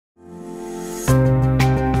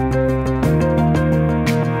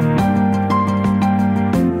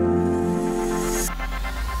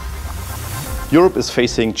Europe is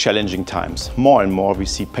facing challenging times. More and more we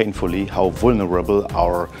see painfully how vulnerable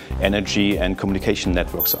our energy and communication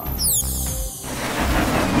networks are.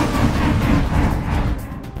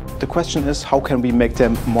 The question is, how can we make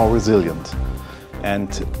them more resilient?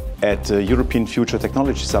 And at the European Future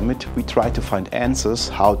Technology Summit, we try to find answers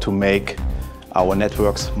how to make our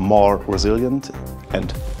networks more resilient.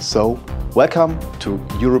 And so, welcome to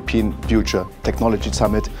European Future Technology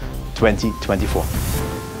Summit 2024.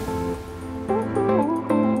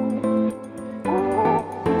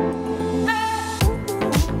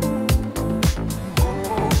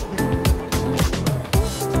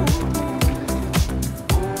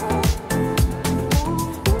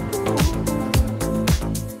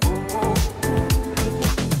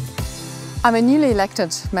 I'm a newly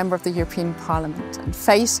elected member of the European Parliament and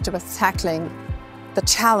faced with tackling the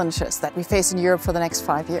challenges that we face in Europe for the next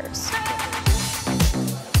 5 years.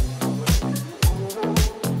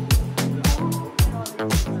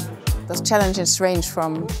 Those challenges range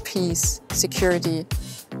from peace, security,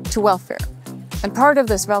 to welfare. And part of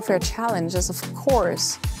this welfare challenge is, of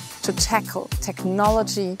course, to tackle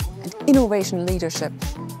technology and innovation leadership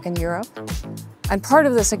in Europe. And part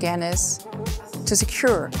of this, again, is to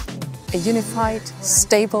secure a unified,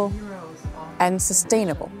 stable and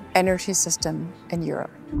sustainable energy system in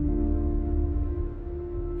Europe.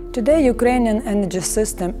 Today, Ukrainian energy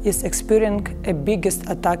system is experiencing a biggest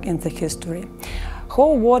attack in the history.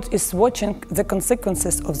 Whole world is watching the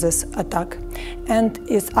consequences of this attack and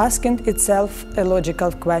is asking itself a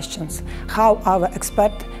logical questions: how our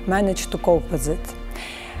experts managed to cope with it.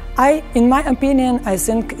 In my opinion, I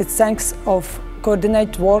think it's thanks of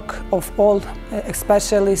coordinate work of all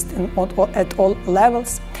specialists at all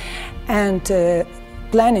levels and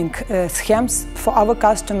planning schemes for our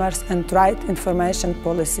customers and right information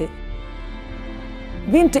policy.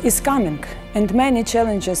 Winter is coming and many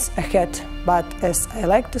challenges ahead, but as I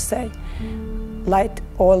like to say, light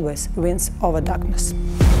always wins over darkness.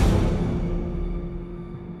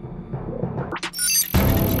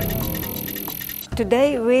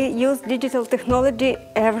 Today we use digital technology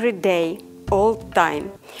every day, all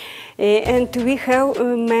time. And we have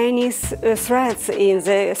many threats in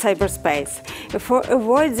the cyberspace. For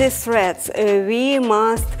avoid these threats, we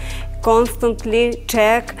must constantly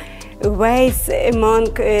check ways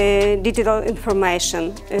among digital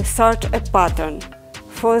information, search a pattern.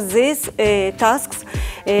 For these tasks,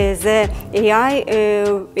 the AI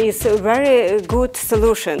is a very good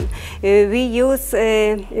solution. We use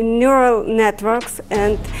neural networks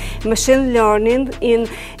and machine learning in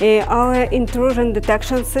our intrusion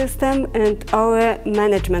detection system and our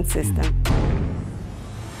management system.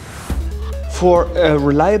 For a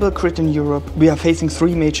reliable grid in Europe, we are facing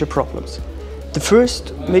three major problems. The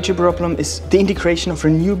first major problem is the integration of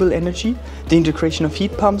renewable energy, the integration of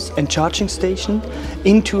heat pumps and charging stations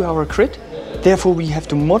into our grid. Therefore, we have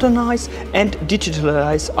to modernize and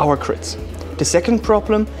digitalize our grids. The second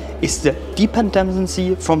problem is the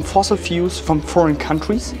dependency from fossil fuels from foreign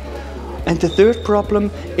countries. And the third problem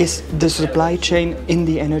is the supply chain in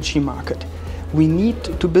the energy market. We need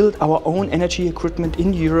to build our own energy equipment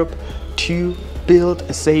in Europe to build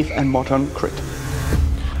a safe and modern grid.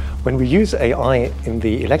 When we use AI in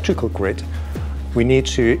the electrical grid, we need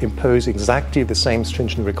to impose exactly the same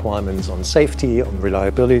stringent requirements on safety, on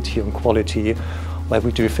reliability, on quality, like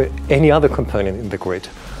we do for any other component in the grid.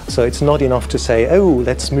 So it's not enough to say, oh,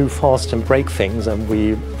 let's move fast and break things and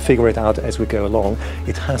we figure it out as we go along.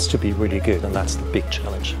 It has to be really good, and that's the big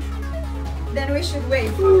challenge. Then we should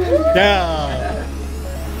wait. Yeah!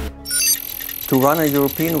 To run a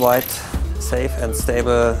European-wide, safe and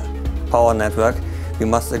stable power network, we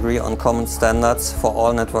must agree on common standards for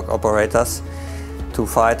all network operators to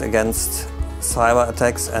fight against cyber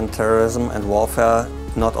attacks and terrorism and warfare,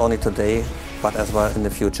 not only today, but as well in the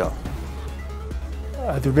future.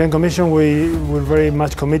 At the European Commission, we're very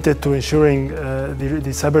much committed to ensuring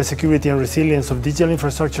the cybersecurity and resilience of digital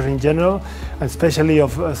infrastructure in general, and especially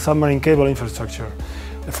of submarine cable infrastructure.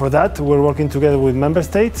 For that, we're working together with member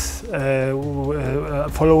states,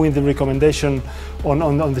 following the recommendation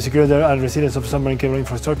on the security and resilience of submarine cable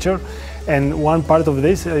infrastructure. And one part of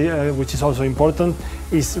this, which is also important,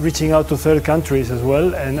 is reaching out to third countries as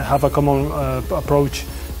well and have a common approach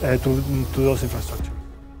to those infrastructure.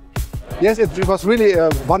 Yes, it was really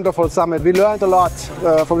a wonderful summit. We learned a lot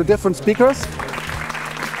from the different speakers.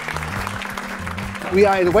 We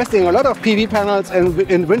are investing a lot of PV panels and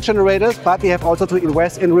in wind generators, but we have also to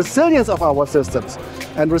invest in resilience of our systems.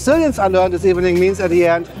 And resilience, I learned this evening, means at the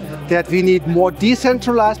end that we need more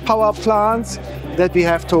decentralized power plants, that we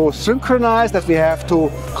have to synchronize, that we have to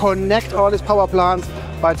connect all these power plants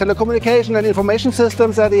by telecommunication and information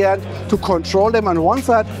systems at the end to control them on one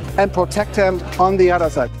side and protect them on the other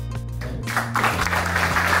side.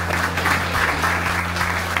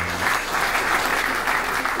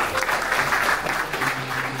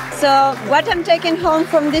 So what I'm taking home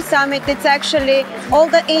from this summit, it's actually all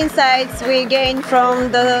the insights we gained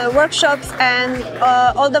from the workshops and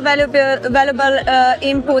all the valuable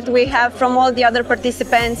input we have from all the other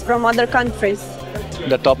participants from other countries.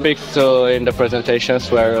 The topics in the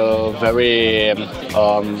presentations were very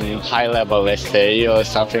high level, let's say, or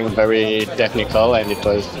something very technical, and it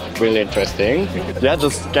was really interesting. Yeah,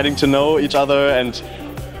 just getting to know each other and,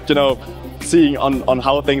 you know, seeing on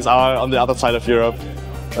how things are on the other side of Europe.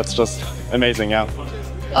 That's just amazing, yeah.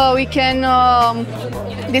 We can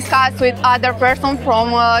discuss with other persons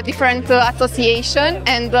from different associations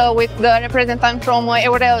and with the representative from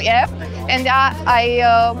EUREL, and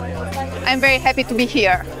I'm very happy to be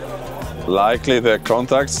here. Likely the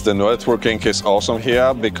contacts, the networking is awesome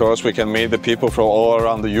here because we can meet the people from all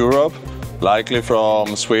around Europe. Likely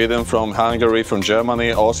from Sweden, from Hungary, from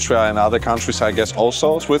Germany, Austria and other countries, I guess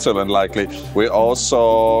also Switzerland likely. We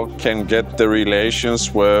also can get the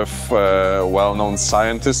relations with well-known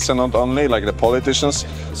scientists and not only, like the politicians.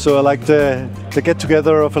 So I like the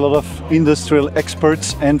get-together of a lot of industrial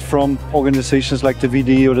experts and from organizations like the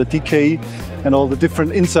VDE or the DK and all the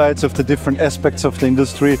different insights of the different aspects of the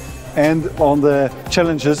industry and on the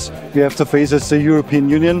challenges we have to face as the European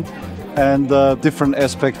Union and different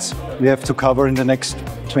aspects we have to cover in the next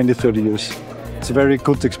 20-30 years. It's a very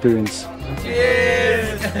good experience.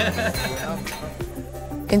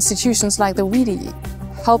 Institutions like the VDE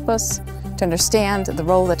help us to understand the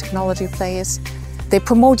role that technology plays. They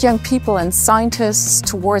promote young people and scientists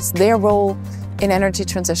towards their role in energy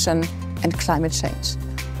transition and climate change.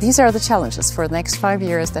 These are the challenges for the next 5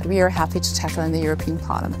 years that we are happy to tackle in the European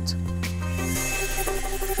Parliament.